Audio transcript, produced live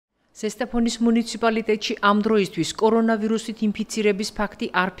ზესტაფონის მუნიციპალიტეტში ამ დროისთვის კორონავირუსით ინფიცირების ფაქტი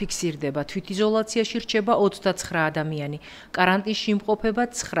არ ფიქსირდება. თვითიზოლაციაში რჩება 29 ადამიანი. კარანტინში იმყოფება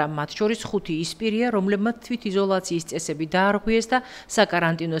 9, მათ შორის 5 ის პირია, რომლებმაც თვითიზოლაციის წესები დაარღვიეს და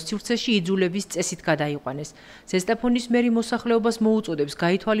საკარანტინო სივრცეში იძულების წესით გადაიყვანეს. ზესტაფონის მერი მოსახლეობას მოუწოდებს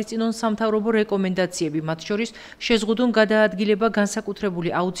გაითვალისწინონ სამთავრობო რეკომენდაციები, მათ შორის შეზღუდონ გადაადგილება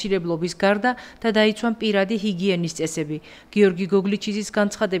განსაკუთრებული აუცილებლობის გარდა და დაიცვან პირადი ჰიგიენის წესები. გიორგი გოგლიჩიძის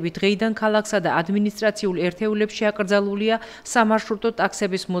განცხადებით დღეიდან ქალაქსა და ადმინისტრაციულ ერთეულებში აკრძალულია სამარშრუტო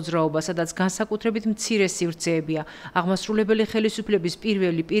ტაქსების მოძრაობა, სადაც განსაკუთრებით მცირე სივრცეებია. აღმასრულებელი ხელისუფლების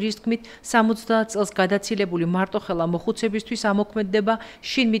პირველი პირის თქმით, 70 წელს გადაცილებული მარტოხელა მოხუცებისთვის ამოქმედდება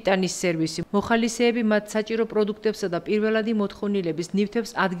შინმიტანის სერვისი. მოხალისეები მათ საჭირო პროდუქტებსა და პირველადი მოთხოვნილების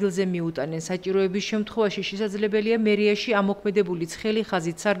ნივთებს ადგილზე მიუტანენ. საჭიროების შემთხვევაში შესაძლებელია მერიაში ამოქმედებული ცხელი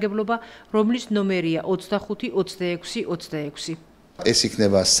ხაზით სარგებლობა, რომლის ნომერია 25 26 26. ეს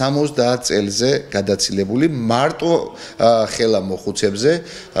იქნება 70 წელზე გადაცილებული მარტო ხელა მოხუცებზე,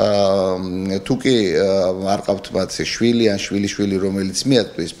 თუ კი არ ყავთ მათ შვილი ან შვილიშვილი, რომელიც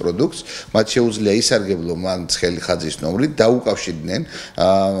მიაწვდის პროდუქტს, მათ შეუძლია ისარგებლო მან ცხელი ხაზის ნომრით, დაუკავშირდნენ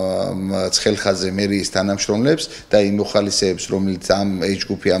ცხელ ხაზზე მერიის თანამშრომლებს და იმ მოხალისეებს, რომელიც ამ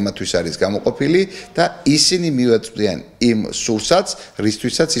ეჯგუფი ამათვის არის გამოყოფილი და ისინი მივაწვდიან იმ სურსაც,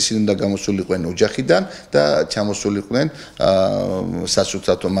 რისთვისაც ისინი უნდა გამოსულიყვნენ ოჯახიდან და ჩამოსულიყვნენ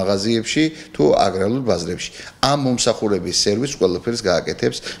სასურსათო მაღაზიებში თუ აგრარულ ბაზრებში. ამ მომსახურების სერვისს ყველაფერს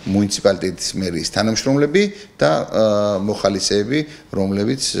გააკეთებს მუნიციპალიტეტის მერიის თანამშრომლები და მოხალისეები,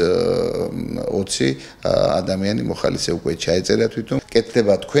 რომლებიც 20 ადამიანი მოხალისე უკვე ჩაეწერა თვითონ.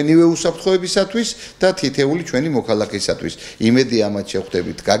 კეთდება თქვენივე უსაფრთხოებისათვის და თითეული ჩვენი მოქალაქისათვის. იმედი ამათ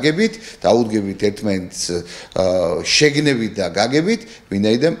შევხვდებით, გაგებით, დაუდგებით ერთმანეთს შეგნებით და გაგებით,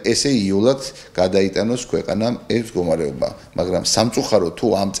 ვინაიდან ესე იოლად გადაიტანოს ქვეყანამ ეს მდგომარეობა. მაგრამ სამწუხაროდ თუ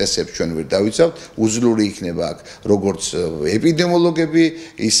ამ წესებს ჩვენ ვერ დავიცავთ, უძლური იქნება აქ როგორც ეპიდემიოლოგები,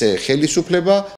 ისე ხელისუფლება.